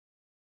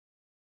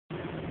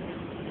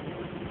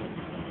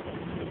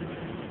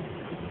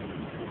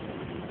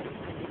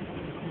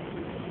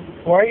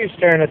Why are you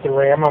staring at the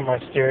RAM on my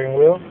steering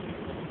wheel?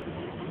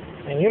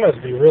 And you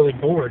must be really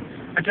bored.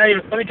 Let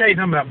me tell you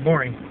something about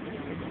boring.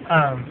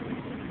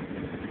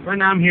 Right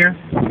now I'm here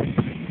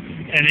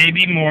at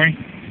A.B. Maury,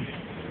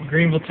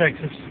 Greenville,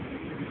 Texas,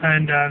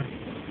 and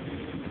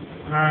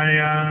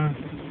I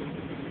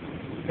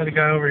got a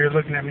guy over here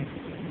looking at me.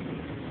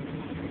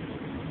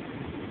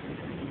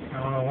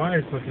 I don't know why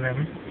he's looking at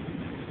me.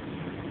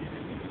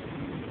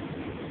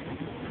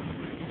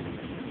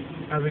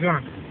 How's it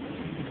going?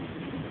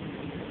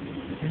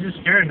 He's just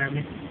staring at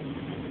me. I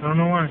don't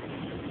know why.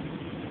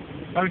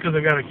 Probably because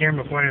I've got a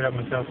camera pointed at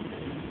myself.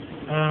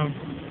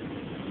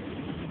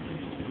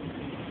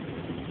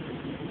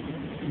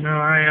 No,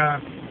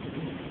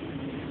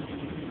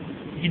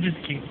 he just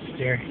keeps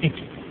staring.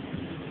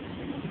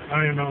 I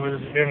don't even know where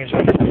this is image is.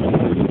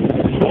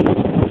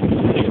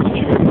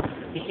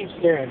 He keeps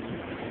staring.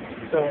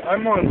 So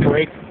I'm on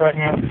break right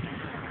now.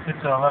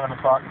 It's 11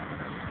 o'clock.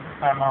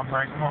 I'm on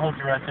break. I'm going to hold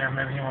you right there.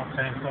 Maybe he won't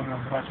say something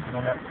much, but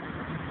I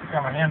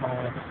got my hand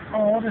on it.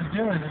 Oh, what it's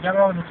doing is it got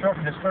out of the throat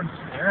and just started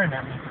staring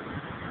at me.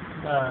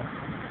 I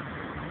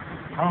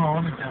don't know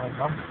what it's doing.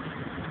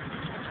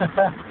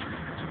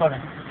 It's funny.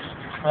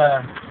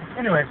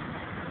 Anyway,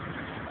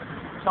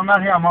 so I'm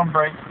out here. I'm on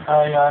break.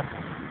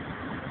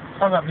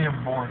 Talk about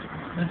being bored.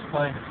 This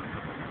place,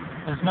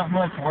 there's not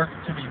much work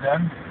to be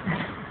done.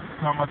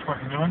 Not much work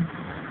doing.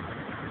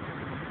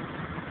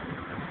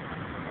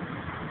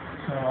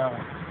 So,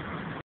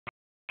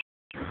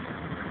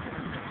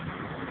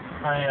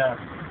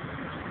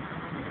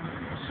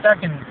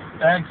 stacking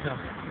bags of,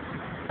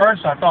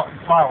 first I thought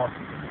flour.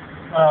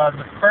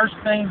 The first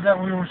things that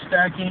we were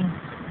stacking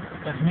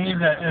is me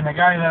and the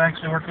guy that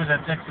actually worked with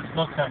that Texas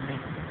book company,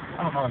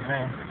 I don't know his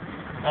name,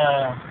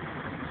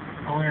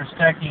 but we were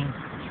stacking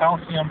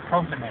calcium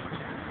propionate.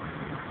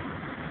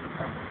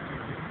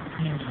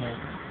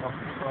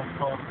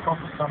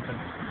 Something.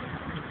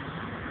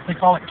 They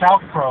call it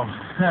Calc-Pro.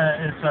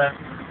 It's a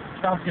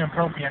calcium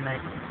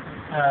propionate.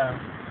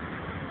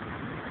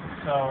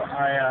 So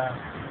I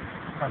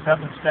was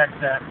helping stack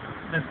that.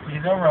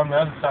 He's over on the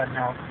other side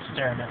now,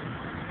 staring at me.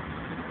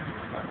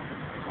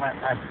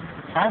 I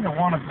kind of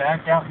want to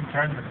back out and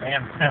turn the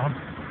van around.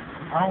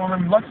 I don't want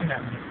him looking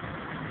at me.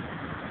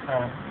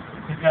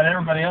 He's got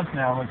everybody else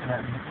now looking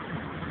at me.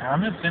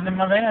 I'm just sitting in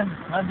my van,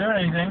 not doing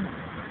anything.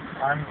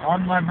 I'm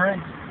on my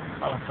break.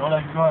 I was told I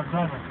could go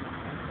outside.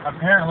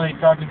 Apparently,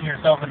 talking to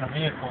yourself in a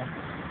vehicle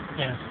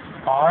is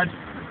odd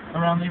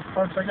around these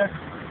parts, I guess.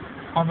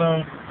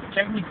 Although,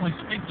 technically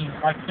speaking,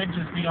 I could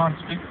just be on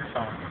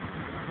speakerphone.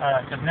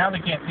 Because now they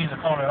can't see the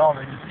phone at all,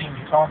 they just see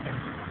me talking.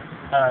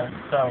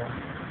 So,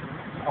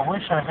 I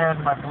wish I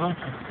had my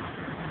Bluetooth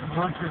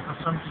of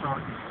some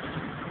sort.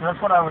 That's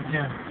what I would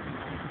do.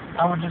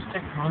 I would just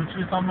stick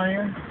Bluetooth on my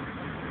ear,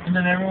 and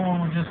then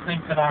everyone would just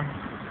think that I'm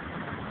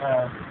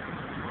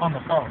on the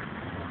phone.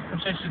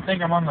 Which they should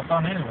think I'm on the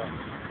phone anyway.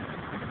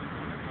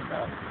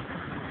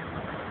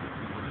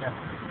 Yeah.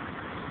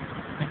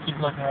 They keep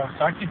looking over,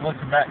 so I keep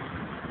looking back.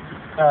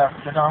 But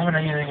no, I'm going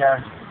to either,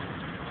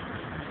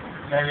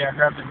 maybe I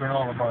grabbed the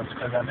granola bars,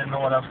 because I didn't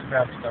know what else to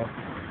grab, so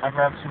I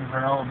grabbed some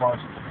granola bars.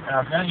 And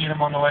I was going to eat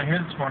them on the way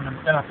here this morning,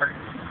 but then I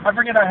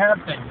forget I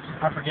have things.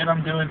 I forget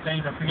I'm doing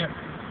things. I forget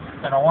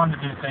that I wanted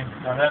to do things.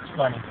 Now that's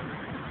funny.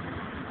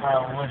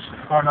 I wish,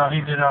 oh no, he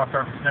did it on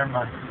purpose. Never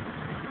mind.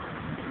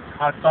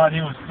 I thought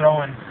he was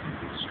throwing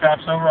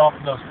scraps over off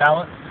of those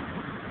pallets,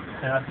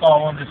 and I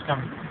saw one just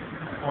come,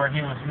 where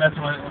he was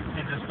messing with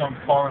it just come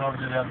falling over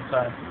to the other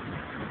side.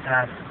 And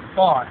I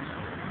thought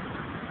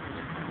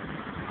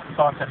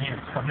that he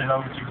had thrown it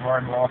over too far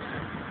and lost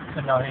it.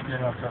 But no, he did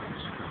it on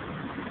purpose.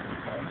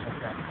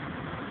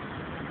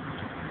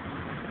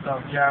 So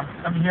yeah,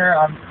 I'm here.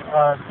 I'm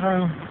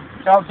through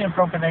calcium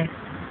propionate.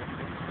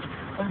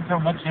 Wasn't so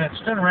much yet.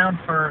 Stood around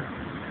for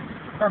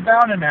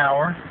about an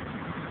hour.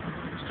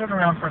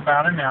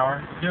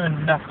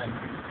 Doing nothing.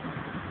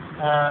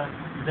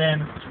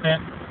 Then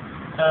spent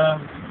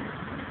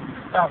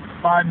about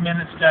 5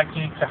 minutes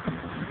stacking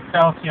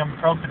calcium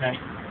propionate,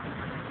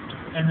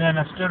 and then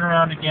I stood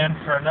around again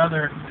for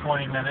another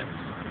 20 minutes.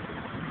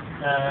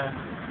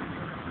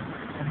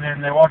 And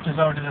then they walked us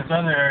over to this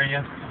other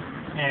area,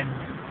 and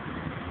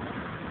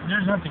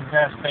there's nothing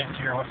fast-paced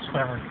here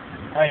whatsoever.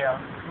 I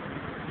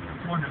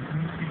wonder,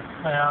 can you see?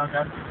 I've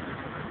got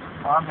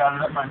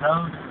it up my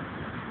nose.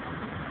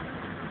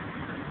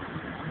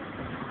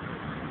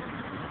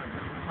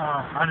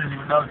 I didn't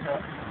even notice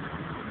that.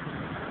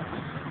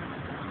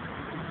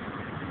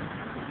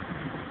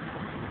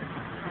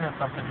 I got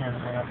something here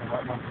that I have to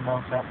wipe my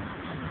nose out.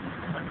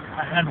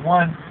 I had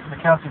one, the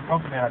calcium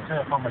propionate I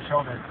took on my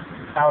shoulder.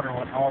 Powder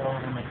went all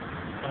over me.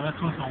 So this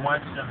was the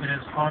white stuff. It is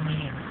on me,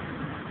 and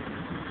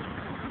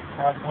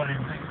I was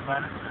wondering things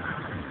about it.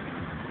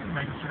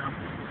 Make sure.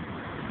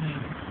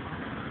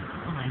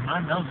 I mean, my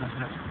nose is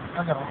just.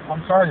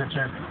 I'm sorry that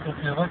if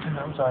you're looking.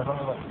 I'm sorry.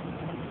 Let me look.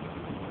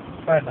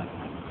 Right now.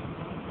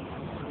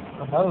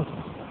 The nose.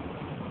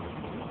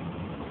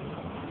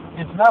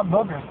 It's not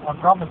boogers. I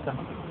promise them.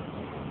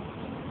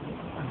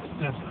 It's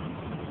just,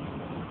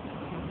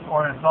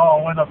 or it's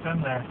all went up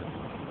in there.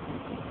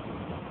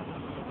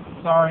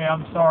 sorry,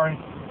 I'm sorry.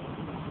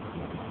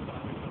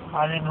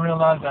 I didn't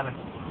realize that I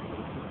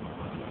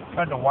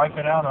tried to wipe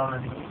it out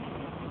already.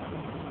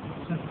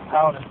 It's just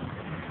powder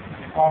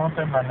all up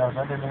in my nose.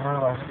 I didn't even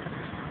realize it.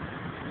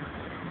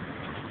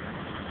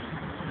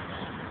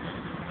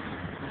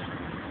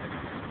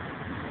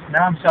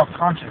 Now I'm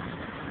self-conscious.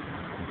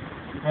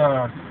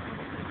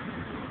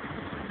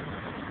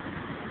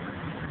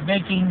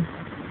 Baking,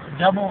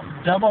 double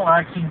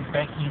acting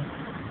baking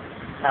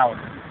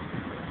powder.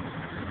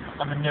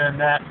 I've been doing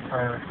that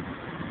for,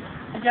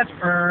 I guess,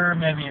 for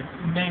maybe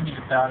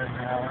about an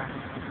hour.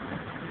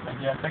 I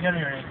guess I got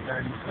here at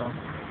 8:30, so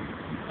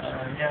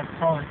yeah,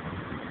 probably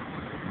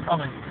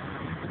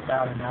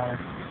about an hour.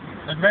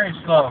 But very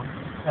slow.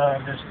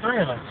 There's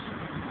 3 of us.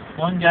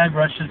 One guy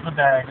brushes the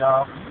bag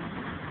off.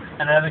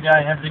 Another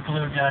guy has a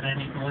glue gun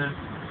and he glues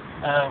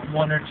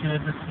 1 or 2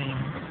 of the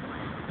seams.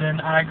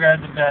 Then I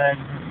grab the bag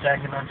and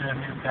stack it onto a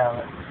new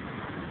pallet.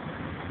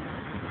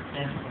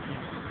 And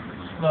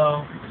it's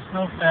slow,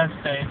 fast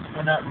paced.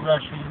 We're not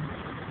rushing.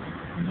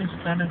 We're just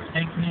kind of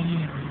taking it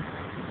easy.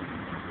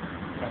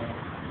 So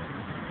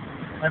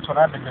that's what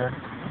I've been doing.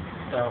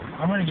 So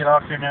I'm gonna get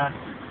off here now and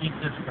eat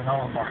this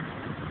granola bar.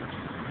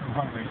 I'm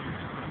hungry.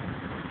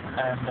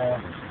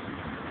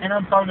 And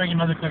I'll probably make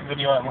another quick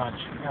video at lunch.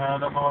 I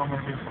don't know what I'm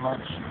going to do for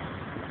lunch.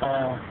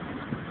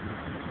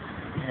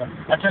 Yeah,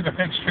 I took a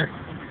picture.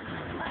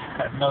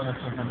 I know this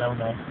is a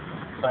no-no,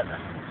 but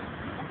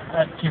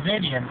at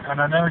Covidian, and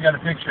I never got a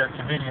picture at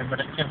Covidian, but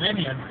at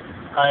Covidian,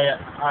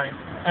 I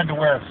had to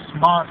wear a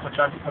smock, which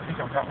I think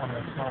I've got one of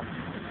those smocks.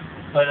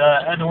 But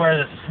I had to wear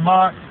the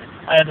smock.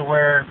 I had to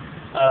wear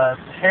a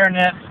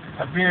hairnet,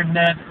 a beard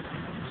net,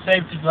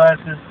 safety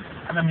glasses.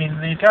 I mean,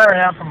 the entire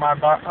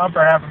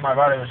upper half of my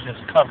body was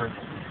just covered.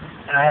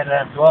 And I had to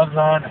have gloves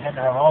on, I had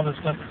to have all this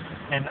stuff,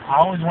 and I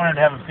always wanted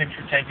to have a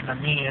picture taken of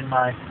me in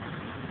my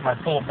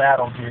full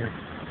battle gear.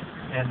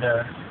 And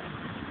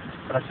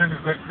but I took a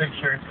quick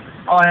picture.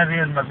 All I have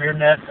here is my beard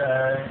net,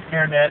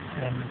 hair net,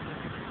 and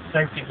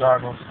safety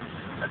goggles.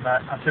 And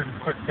I took a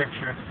quick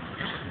picture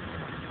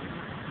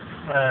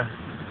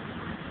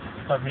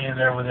of me in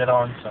there with it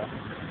on, so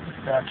you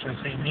can actually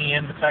see me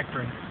in the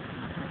factory.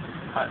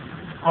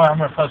 I'm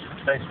going to post it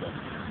to Facebook.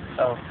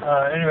 So,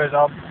 anyways,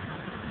 I'll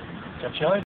catch you later.